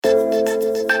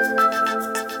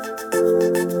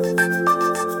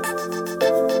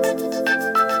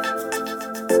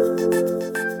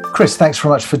Chris, thanks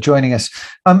very much for joining us.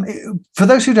 For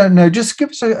those who don't know, just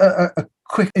give us a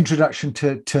quick introduction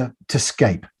to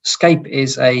Scape. Scape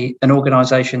is an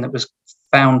organisation that was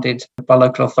founded by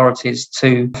local authorities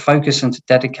to focus and to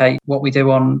dedicate what we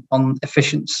do on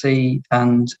efficiency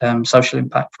and social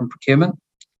impact from procurement.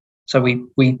 So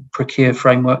we procure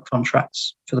framework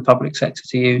contracts for the public sector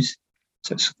to use.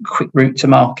 So it's a quick route to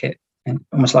market, and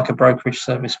almost like a brokerage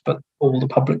service, but all the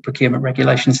public procurement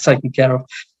regulations taken care of.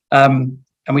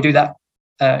 And we do that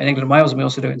in England and Wales, and we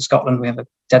also do it in Scotland. We have a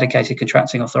dedicated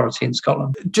contracting authority in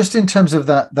Scotland. Just in terms of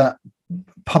that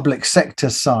public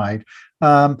sector side,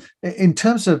 in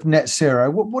terms of net zero,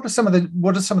 what are some of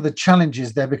the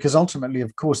challenges there? Because ultimately,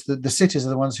 of course, the cities are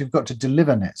the ones who've got to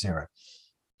deliver net zero.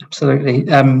 Absolutely.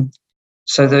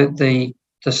 So the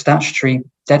statutory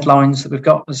deadlines that we've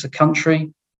got as a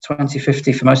country,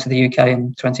 2050 for most of the UK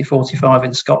and 2045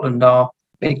 in Scotland, are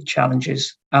big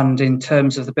challenges. And in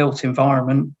terms of the built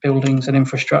environment, buildings and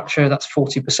infrastructure, that's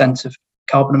 40% of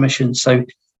carbon emissions. So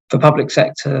for public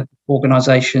sector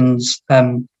organisations,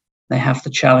 they have the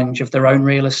challenge of their own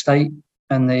real estate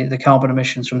and the carbon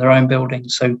emissions from their own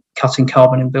buildings. So cutting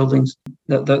carbon in buildings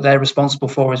that they're responsible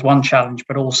for is one challenge,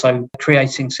 but also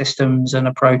creating systems and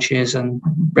approaches and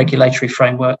regulatory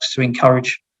frameworks to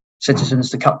encourage citizens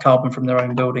to cut carbon from their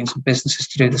own buildings and businesses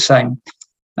to do the same.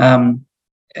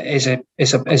 Is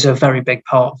a very big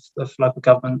part of local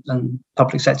government and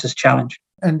public sector's challenge.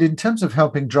 And in terms of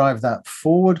helping drive that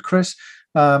forward, Chris,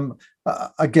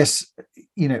 I guess,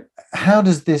 how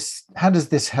does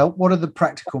this help? What are the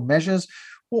practical measures?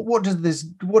 What does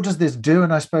this do?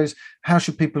 And I suppose, how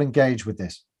should people engage with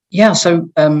this? Yeah, so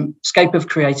Scape have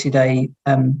created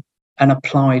an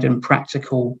applied and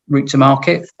practical route to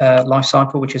market life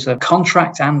cycle, which is a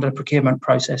contract and a procurement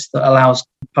process that allows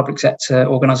public sector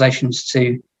organisations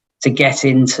to get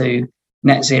into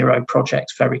net zero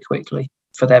projects very quickly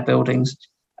for their buildings.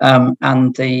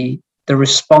 And the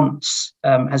response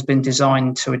has been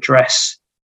designed to address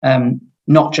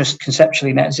not just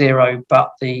conceptually net zero, but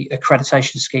the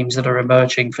accreditation schemes that are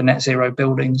emerging for net zero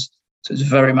buildings. So it's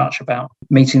very much about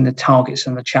meeting the targets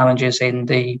and the challenges in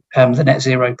the net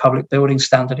zero public building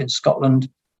standard in Scotland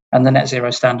and the net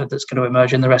zero standard that's going to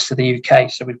emerge in the rest of the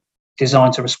UK. So we've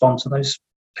designed to respond to those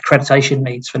accreditation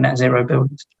needs for net zero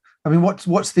buildings. I mean,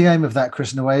 what's the aim of that,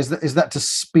 Chris, in a way? Is that to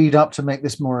speed up, to make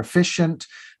this more efficient,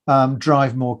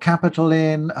 drive more capital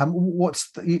in?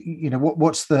 What's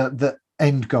the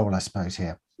end goal, I suppose,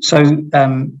 here? So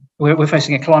we're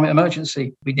facing a climate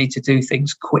emergency. We need to do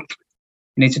things quickly.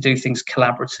 We need to do things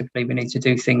collaboratively. We need to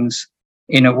do things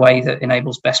in a way that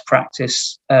enables best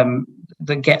practice,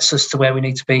 that gets us to where we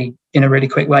need to be in a really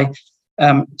quick way.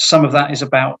 Some of that is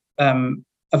about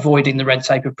avoiding the red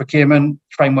tape of procurement.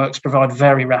 Frameworks provide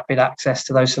very rapid access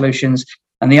to those solutions.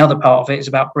 And the other part of it is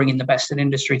about bringing the best in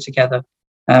industry together.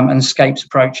 And Scape's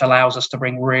approach allows us to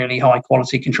bring really high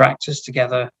quality contractors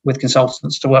together with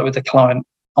consultants to work with the client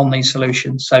on these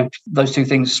solutions. So those two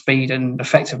things, speed and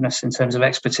effectiveness in terms of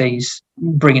expertise,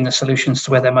 bringing the solutions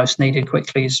to where they're most needed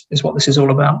quickly is what this is all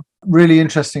about. Really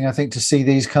interesting, I think, to see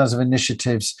these kinds of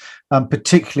initiatives,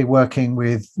 particularly working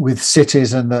with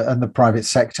cities and the private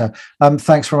sector.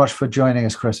 Thanks very much for joining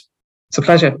us, Chris. It's a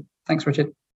pleasure. Thanks,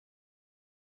 Richard.